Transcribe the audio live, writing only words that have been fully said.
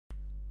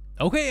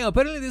Okay,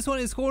 apparently this one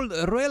is called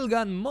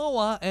Railgun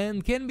Moa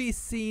and can be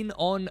seen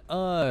on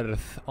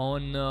Earth.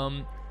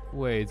 On,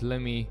 wait, let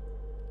me...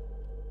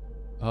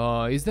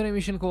 is there a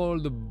mission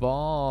called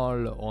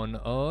Ball on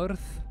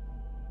Earth?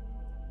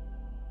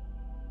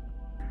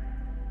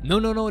 No,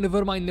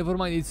 never mind,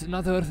 it's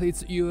not Earth,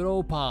 it's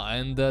Europa,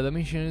 and the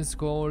mission is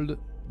called...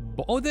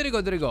 Oh, there you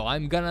go,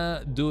 I'm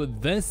gonna do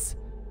this,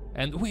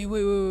 and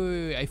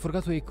wait, I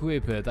forgot to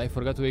equip it, I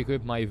forgot to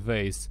equip my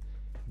vase.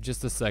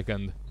 Just a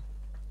second,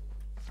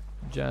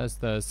 let's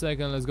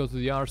go to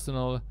the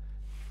arsenal,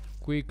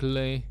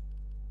 quickly.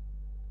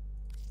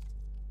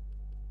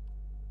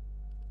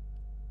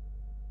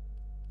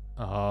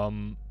 I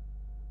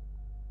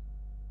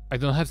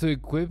don't have to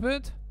equip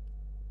it?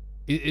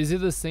 Is it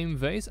the same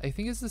vase? I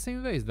think it's the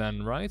same vase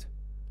then, right?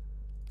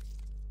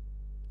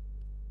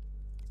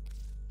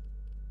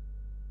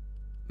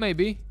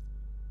 Maybe.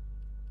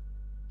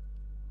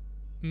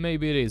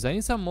 Maybe it is. I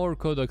need some more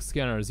codec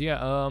scanners.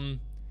 Yeah,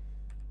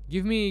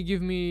 give me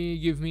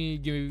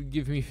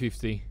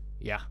 50.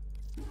 Yeah.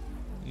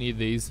 Need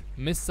these.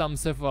 Missed some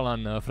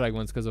cephalon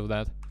fragments because of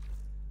that.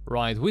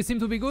 Right, we seem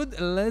to be good.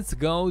 Let's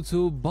go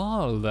to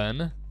Ball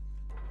then.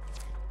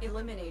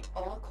 Eliminate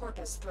all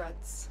Corpus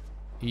threats.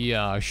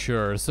 Yeah,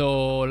 sure.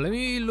 So let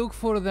me look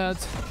for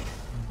that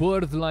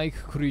bird-like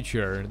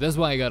creature. That's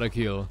why I gotta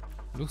kill.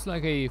 Looks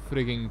like a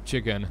freaking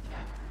chicken.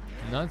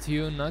 Not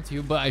you,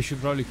 but I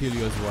should probably kill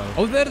you as well.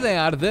 Oh, there they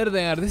are.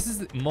 This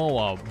is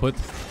Moa, but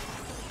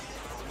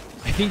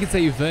I think it's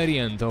a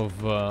variant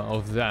of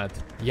that.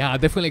 Yeah,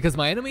 definitely, because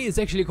my enemy is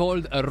actually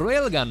called a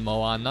Railgun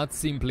Moa, not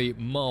simply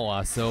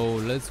Moa. So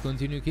let's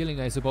continue killing,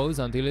 I suppose,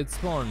 until it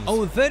spawns.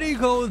 Oh, there you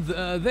go,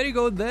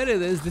 there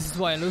it is. This is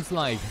what it looks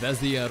like. That's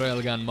the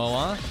Railgun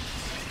Moa.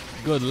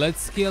 Good,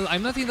 let's kill.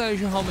 I'm not entirely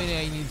sure how many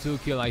I need to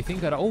kill. I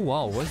think oh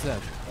wow, what's that?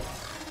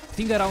 I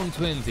think around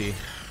 20.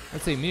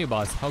 Let's say mini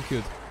boss. How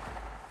cute.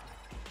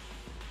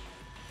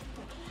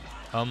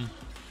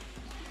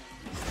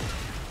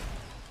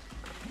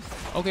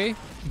 Okay,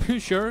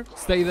 sure,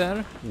 stay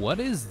there. What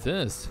is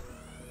this?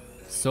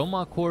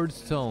 Soma Cord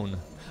Stone.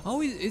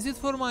 Oh, is it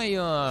for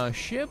my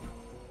ship?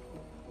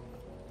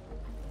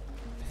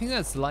 I think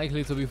that's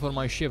likely to be for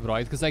my ship,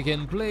 right? Because I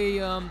can play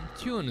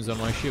tunes on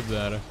my ship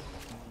there.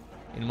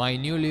 In my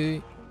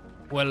newly,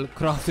 well,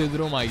 crafted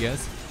room, I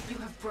guess. You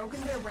have broken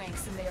their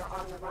ranks and they are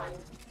on the run.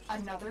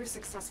 Another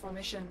successful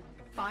mission.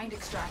 Find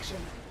extraction.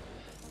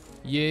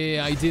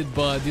 Yeah, I did,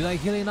 but did I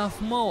kill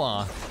enough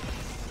Moa?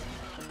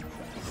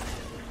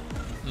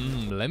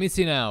 Let me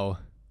see now.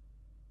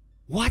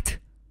 What?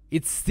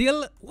 It's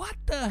still... What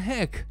the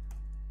heck?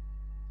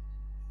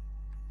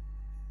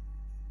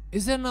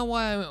 Is there now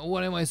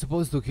what am I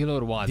supposed to kill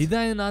or what? Did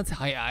I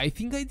not? I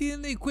think I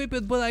didn't equip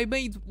it, but I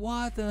made...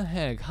 What the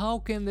heck? How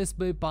can this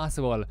be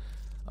possible?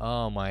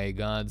 Oh my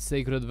god,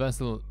 Sacred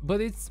Vessel.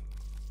 But it's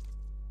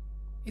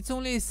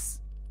only...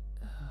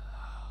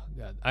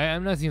 God,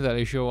 I'm not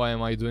entirely sure why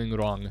am I doing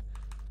wrong.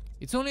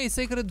 It's only a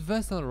Sacred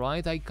Vessel,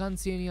 right? I can't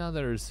see any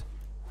others.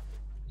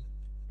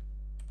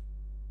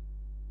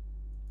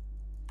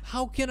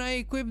 How can I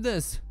equip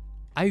this?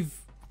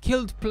 I've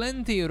killed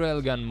plenty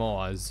Railgun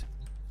Moas.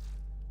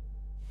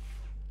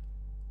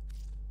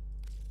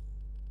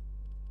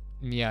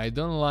 Yeah, I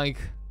don't like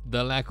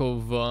the lack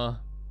of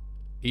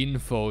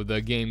info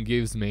the game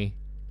gives me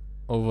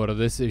over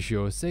this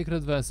issue.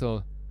 Sacred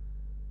Vessel.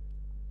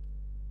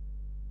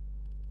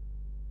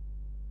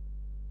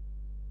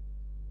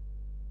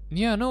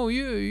 Yeah, no,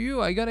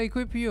 you, I gotta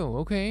equip you,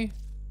 okay.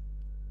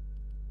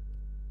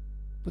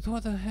 But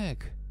what the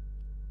heck?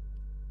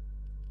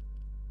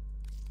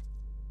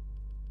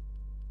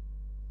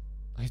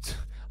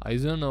 I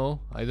don't know.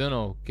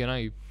 Can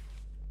I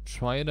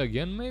try it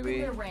again,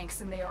 maybe? Their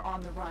ranks and they are on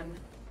the run.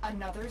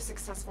 Another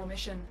successful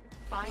mission.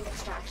 Find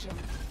extraction.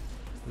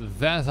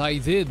 That I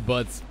did,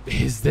 but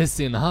is this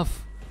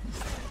enough?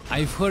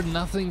 I've heard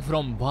nothing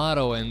from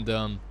Baro, and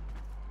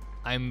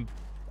I'm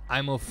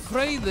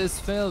afraid this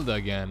failed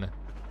again.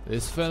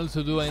 This failed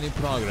to do any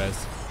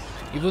progress,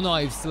 even though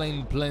I've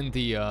slain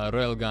plenty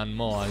Railgun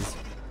Moas.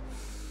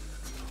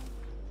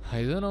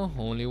 I don't know.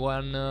 Only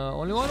one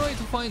way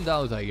to find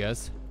out, I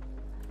guess.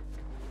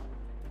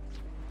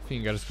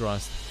 Fingers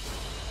crossed.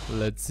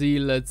 Let's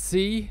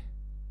see.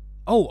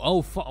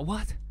 Oh,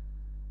 what?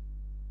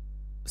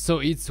 So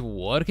it's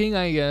working,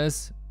 I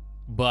guess,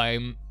 but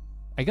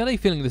I got a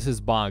feeling this is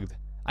bugged.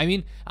 I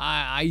mean,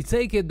 I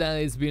take it that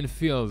it's been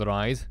filled,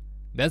 right?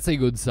 That's a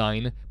good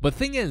sign. But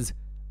thing is,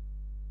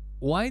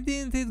 why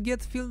didn't it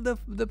get filled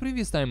the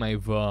previous time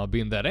I've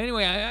been there?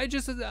 Anyway, I'm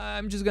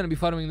just gonna be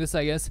farming this,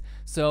 I guess.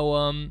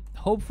 So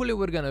hopefully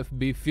we're gonna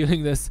be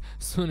filling this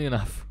soon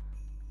enough.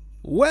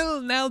 Well,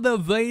 now the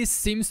vase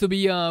seems to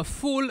be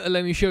full.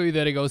 Let me show you.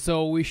 There you go.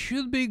 So we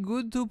should be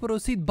good to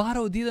proceed.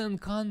 Baro didn't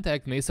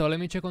contact me, so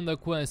let me check on the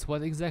quest.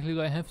 What exactly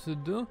do I have to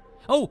do?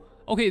 Oh,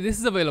 okay, this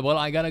is available.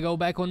 I gotta go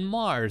back on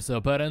Mars,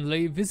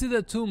 apparently. Visit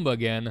the tomb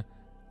again.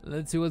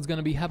 Let's see what's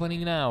gonna be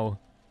happening now.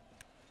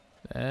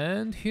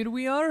 And here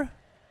we are.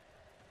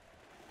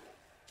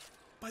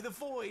 By the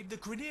void, the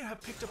Grineer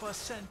have picked up our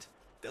scent.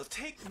 They'll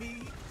take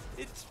me.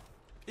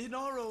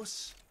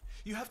 Inaros,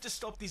 you have to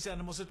stop these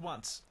animals at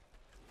once.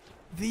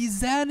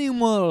 These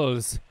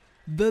animals!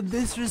 The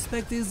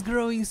disrespect is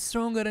growing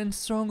stronger and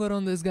stronger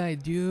on this guy,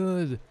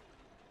 dude.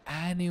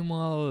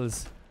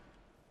 Animals.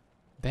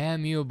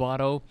 Damn you,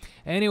 Baro.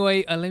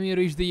 Anyway, let me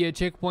reach the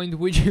checkpoint,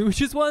 which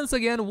is once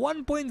again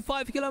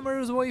 1.5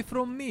 kilometers away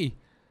from me.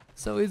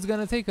 So it's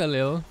gonna take a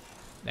little.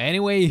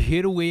 Anyway,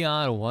 here we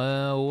are.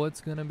 Well,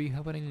 what's gonna be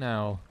happening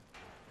now?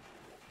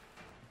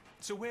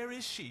 So where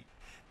is she?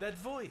 That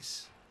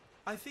voice.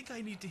 I think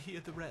I need to hear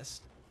the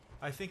rest.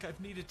 I think I've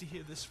needed to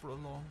hear this for a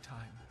long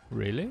time.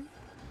 Really?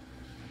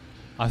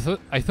 I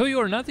thought you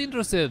were not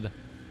interested.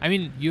 I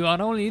mean, you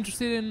are only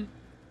interested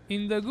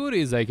in the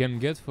goodies I can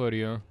get for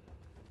you.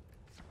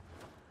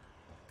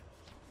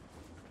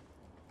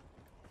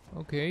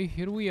 Okay,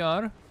 here we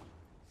are.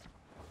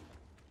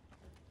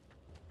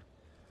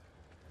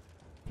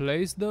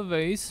 Place the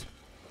vase.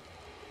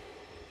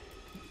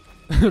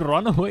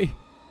 Run away.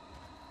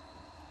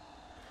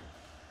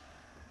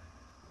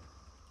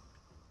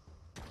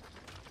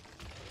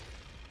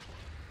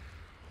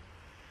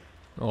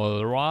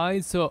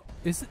 Alright, so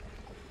is it...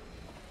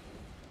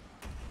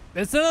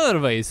 That's another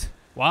vase.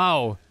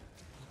 Wow.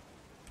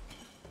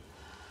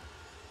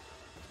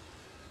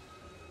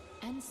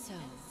 And so,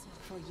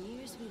 for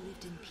years we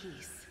lived in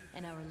peace,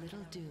 and our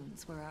little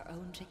dunes were our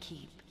own to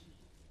keep.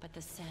 But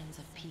the sands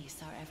of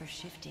peace are ever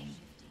shifting.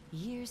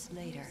 Years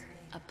later,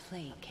 a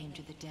plague came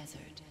to the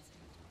desert.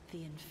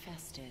 The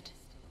Infested.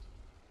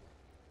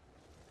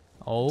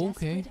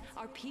 Okay. Desperate,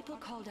 our people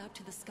called out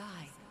to the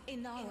sky,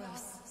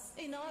 Inaros,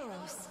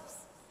 Inaros.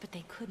 But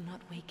they could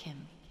not wake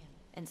him.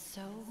 And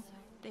so,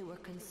 they were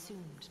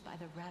consumed by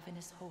the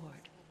ravenous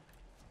horde.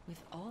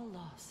 With all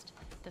lost,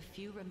 the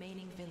few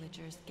remaining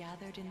villagers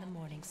gathered in the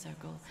morning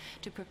circle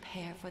to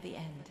prepare for the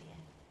end.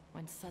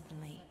 When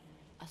suddenly,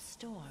 a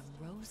storm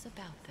rose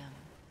about them.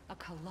 A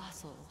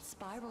colossal,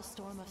 spiral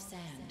storm of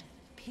sand,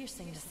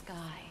 piercing the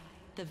sky.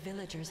 The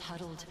villagers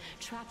huddled,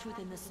 trapped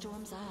within the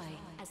storm's eye,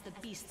 as the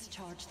beasts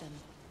charged them.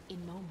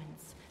 In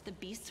moments, the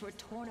beasts were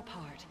torn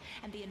apart,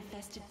 and the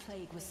infested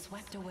plague was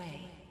swept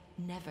away,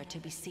 never to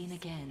be seen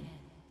again.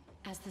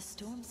 As the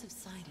storm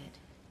subsided,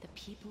 the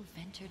people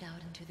ventured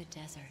out into the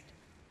desert,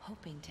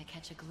 hoping to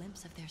catch a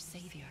glimpse of their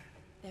savior,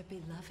 their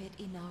beloved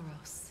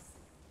Inaros.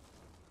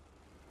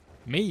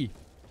 Me?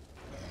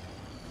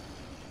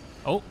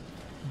 Oh,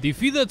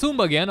 defeat the tomb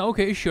again.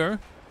 Okay, sure.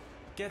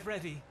 Get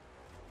ready.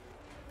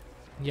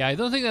 Yeah, I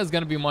don't think that's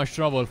gonna be much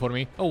trouble for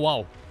me. Oh,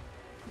 wow.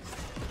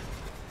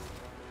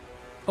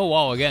 Oh,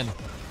 wow, again.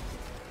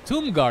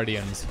 Tomb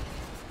Guardians.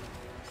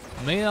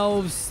 Made out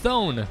of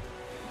stone.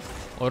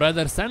 Or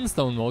rather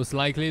sandstone, most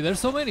likely. There's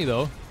so many,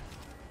 though.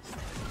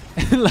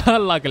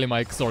 Luckily,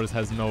 my source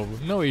has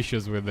no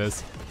issues with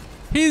this.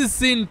 He's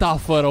seen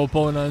tougher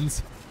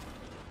opponents.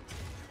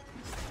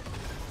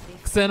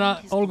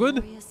 Xena, all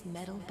good? Glorious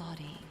metal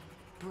body,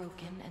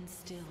 broken and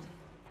still,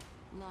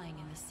 lying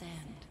in the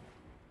sand.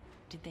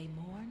 Did they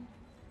mourn?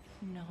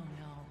 No.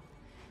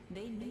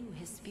 They knew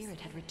his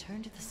spirit had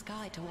returned to the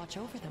sky to watch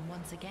over them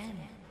once again.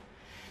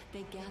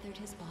 They gathered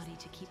his body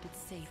to keep it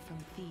safe from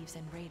thieves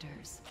and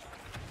raiders.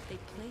 They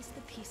placed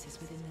the pieces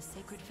within the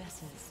sacred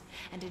vessels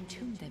and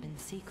entombed them in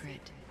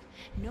secret,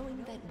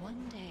 knowing that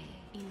one day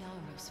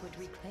Inaros would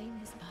reclaim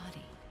his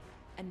body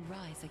and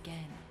rise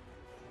again.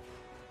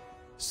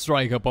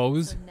 Strike a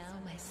pose. So now,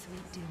 my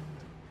sweet Dune,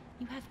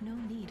 you have no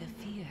need of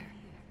fear.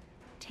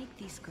 Take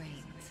these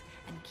grains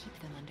and keep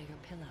them under your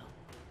pillow.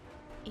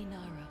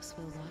 Inaros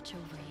will watch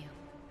over you.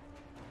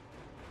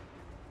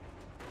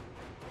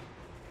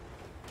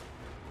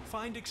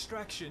 Find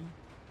extraction.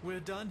 We're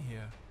done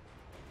here.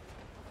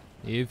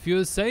 If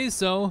you say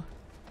so.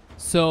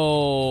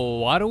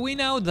 So, are we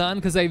now done?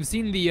 Because I've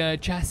seen the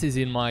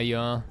chassis in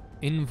my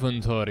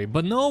inventory.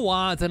 But no,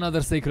 what?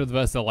 Another sacred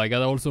vessel. I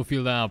gotta also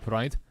fill that up,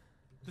 right?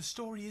 The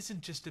story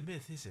isn't just a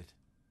myth, is it?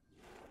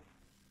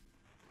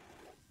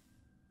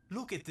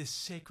 Look at this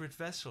sacred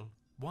vessel.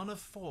 One of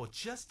 4,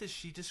 just as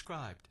she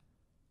described.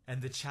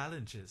 And the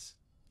challenges.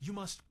 You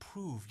must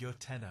prove your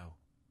Tenno.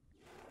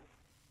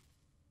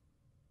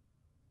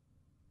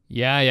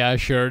 Yeah,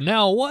 sure.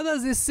 Now, what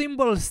does this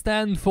symbol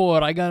stand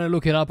for? I gotta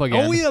look it up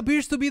again. Oh, it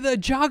appears to be the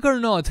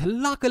Juggernaut.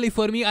 Luckily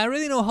for me, I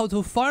already know how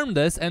to farm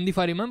this, and if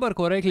I remember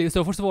correctly,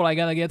 so first of all, I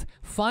gotta get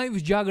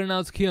 5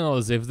 Juggernaut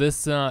kills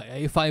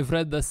if I've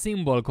read the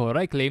symbol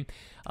correctly.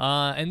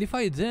 And if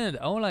I did,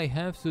 all I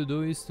have to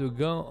do is to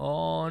go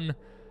on...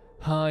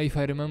 if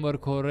I remember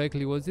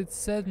correctly, was it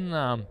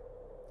Sedna?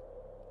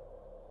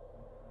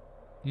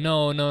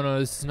 No,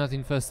 this is not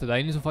Infested.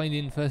 I need to find the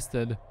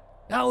Infested.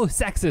 Oh,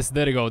 Saxis,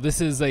 there you go.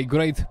 This is a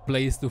great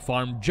place to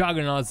farm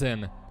Juggernauts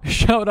in.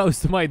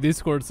 Shoutouts to my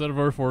Discord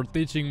server for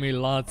teaching me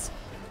lots.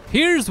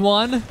 Here's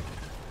one.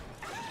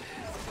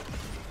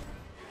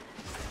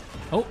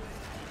 Oh.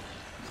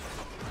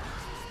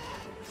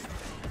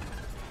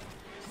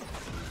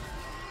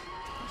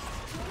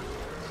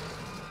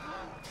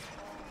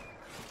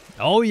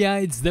 Oh yeah,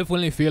 it's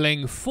definitely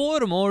feeling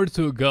 4 more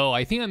to go.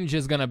 I think I'm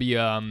just gonna be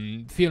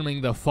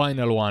filming the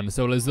final one,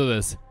 so let's do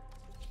this.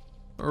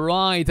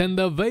 Right, and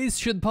the vase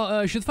should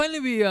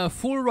finally be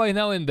full right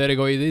now, and there you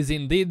go, it is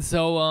indeed.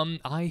 So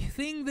I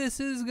think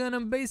this is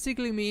gonna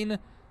basically mean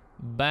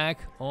back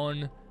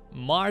on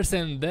Mars,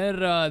 and there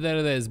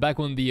it is, back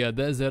on the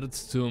desert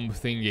tomb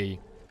thingy.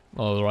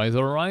 Alright,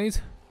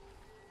 alright.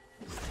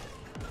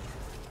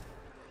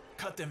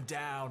 Cut them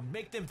down,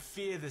 make them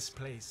fear this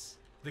place.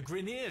 The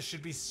Grineer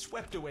should be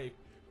swept away.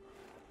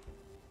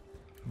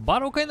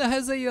 Baro kinda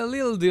has a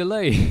little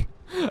delay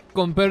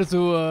compared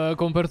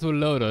to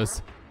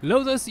Lotus.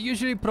 Lotus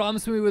usually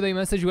prompts me with a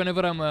message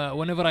whenever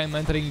I'm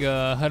entering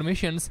her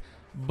missions,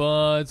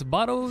 but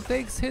Baro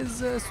takes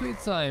his sweet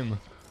time.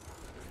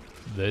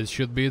 This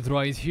should be it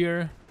right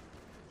here.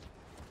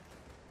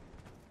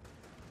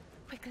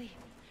 Quickly,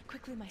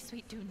 quickly, my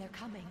sweet Dune, they're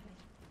coming.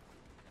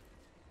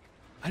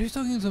 Are you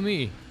talking to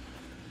me?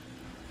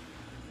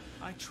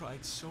 I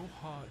tried so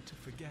hard to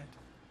forget.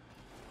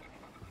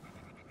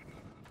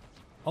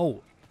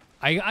 Oh,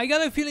 I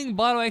got a feeling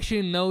Baro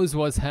actually knows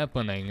what's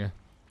happening.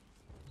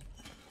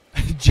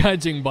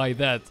 Judging by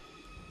that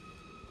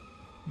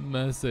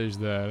message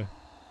there.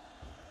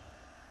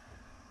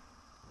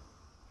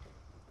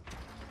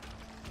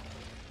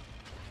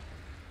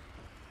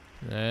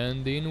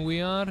 And in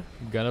we are.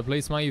 Gotta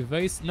place my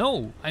vase.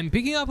 No, I'm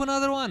picking up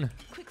another one.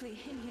 Quickly,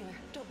 in here.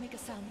 Don't make a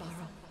sound,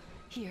 Baro.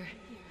 Here,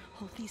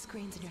 hold these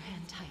grains in your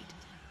hand tight.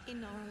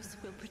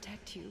 Inaros will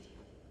protect you.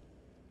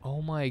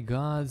 Oh my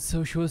god,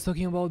 so she was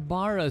talking about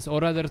Baros, or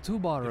rather two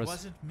Baros. It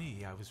wasn't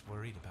me I was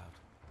worried about.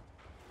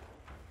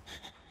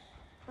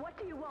 What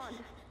do you want?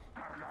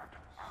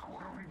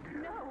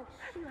 No,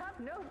 you have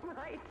no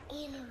right.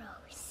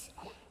 Inaros.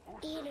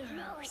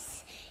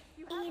 Inaros.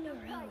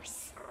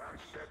 Inaros.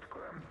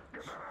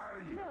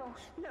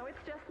 No, it's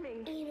just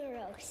me.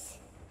 Inaros.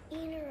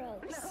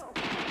 Inaros. No.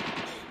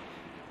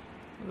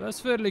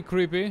 That's fairly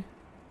creepy.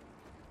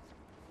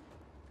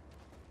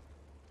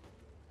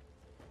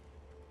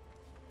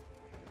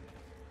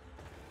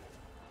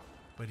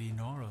 But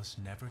Inaros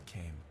never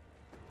came.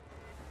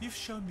 You've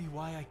shown me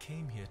why I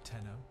came here,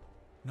 Tenno.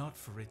 Not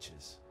for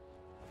riches.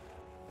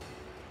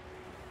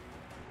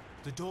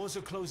 The doors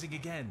are closing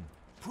again.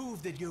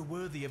 Prove that you're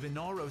worthy of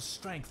Inaros'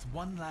 strength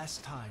one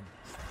last time.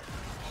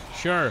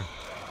 Sure.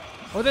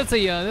 Oh, that's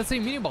a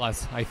mini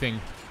boss, I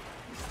think.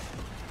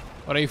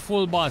 Or a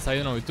full boss, I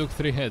don't know, it took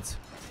 3 hits.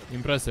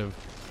 Impressive.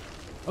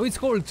 Oh, it's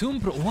called Tomb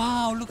Pro.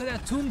 Wow, look at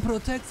that, Tomb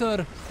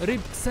Protector. Rip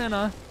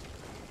Xena.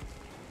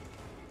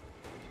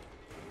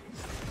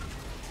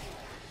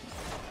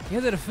 Yeah,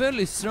 they're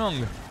fairly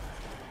strong.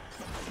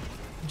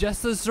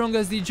 Just as strong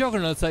as the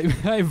Juggernauts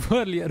I've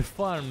earlier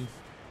farmed.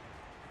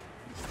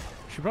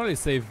 Should probably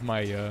save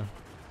my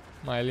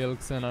my little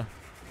Xena.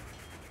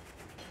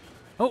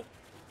 Oh!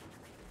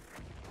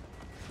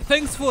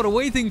 Thanks for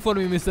waiting for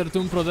me, Mr.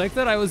 Tomb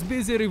Protector. I was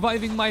busy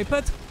reviving my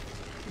pet,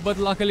 but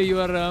luckily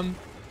you are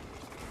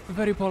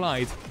very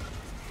polite.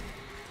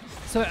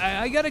 So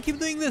I gotta keep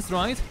doing this,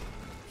 right?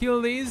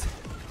 Kill these.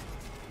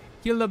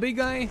 Kill the big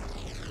guy.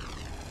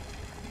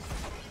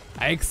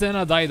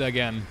 Xena died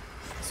again.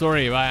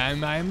 Sorry,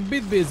 I'm a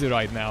bit busy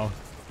right now.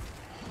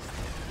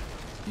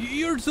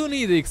 You're too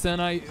needy,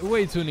 Xena.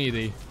 Way too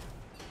needy.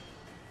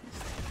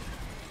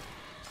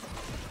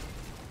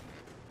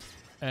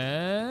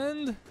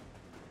 And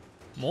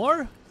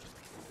more?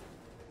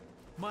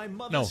 My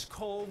mother's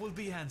call will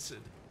be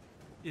answered.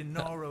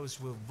 Inaros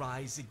will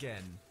rise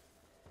again.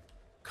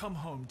 Come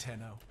home,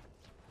 Tenno.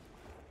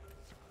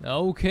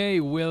 Okay,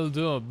 will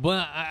do.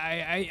 But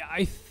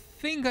I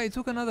think I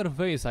took another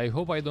vase. I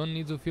hope I don't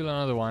need to fill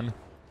another one.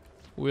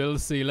 We'll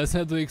see. Let's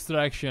head to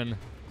extraction.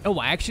 Oh,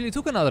 I actually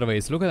took another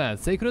vase. Look at that.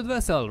 Sacred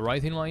vessel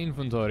right in my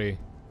inventory.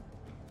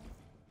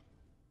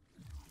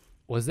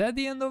 Was that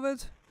the end of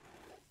it?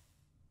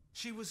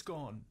 She was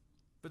gone,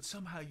 but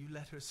somehow you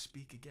let her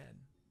speak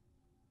again.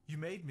 You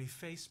made me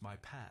face my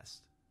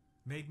past,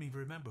 made me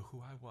remember who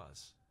I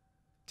was.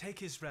 Take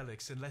his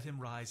relics and let him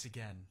rise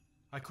again.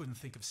 I couldn't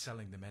think of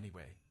selling them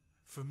anyway.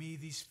 For me,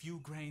 these few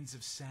grains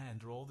of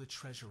sand are all the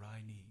treasure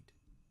I need.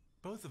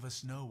 Both of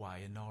us know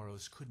why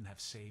Inaros couldn't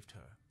have saved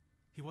her.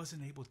 He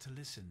wasn't able to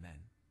listen then,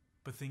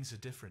 but things are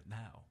different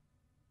now.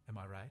 Am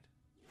I right?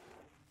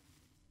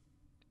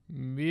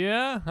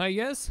 Yeah, I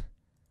guess.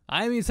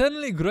 I'm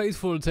eternally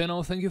grateful,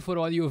 Tenno. Thank you for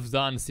what you've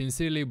done.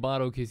 Sincerely,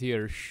 Baro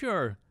Ki'Teer.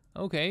 Sure.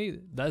 Okay,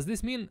 does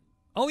this mean...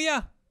 Oh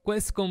yeah!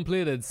 Quest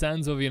completed,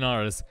 Sands of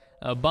Inaros.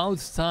 About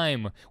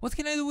time. What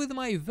can I do with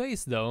my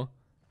vase, though?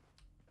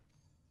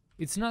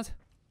 It's not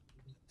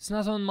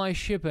on my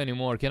ship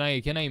anymore. Can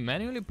I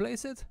manually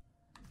place it?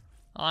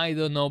 I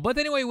don't know. But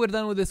anyway, we're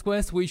done with this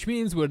quest, which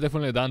means we're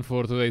definitely done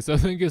for today. So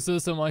thank you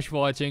so much for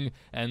watching.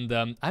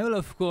 And I will,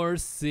 of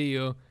course, see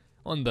you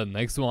on the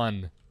next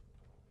one.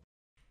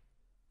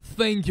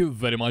 Thank you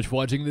very much for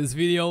watching this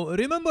video.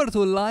 Remember to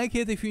like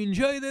it if you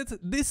enjoyed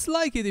it,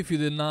 dislike it if you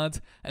did not,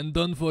 and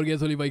don't forget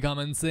to leave a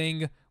comment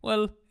saying,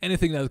 well,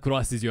 anything that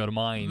crosses your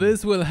mind.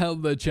 This will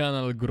help the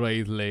channel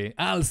greatly.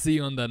 I'll see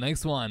you on the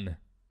next one.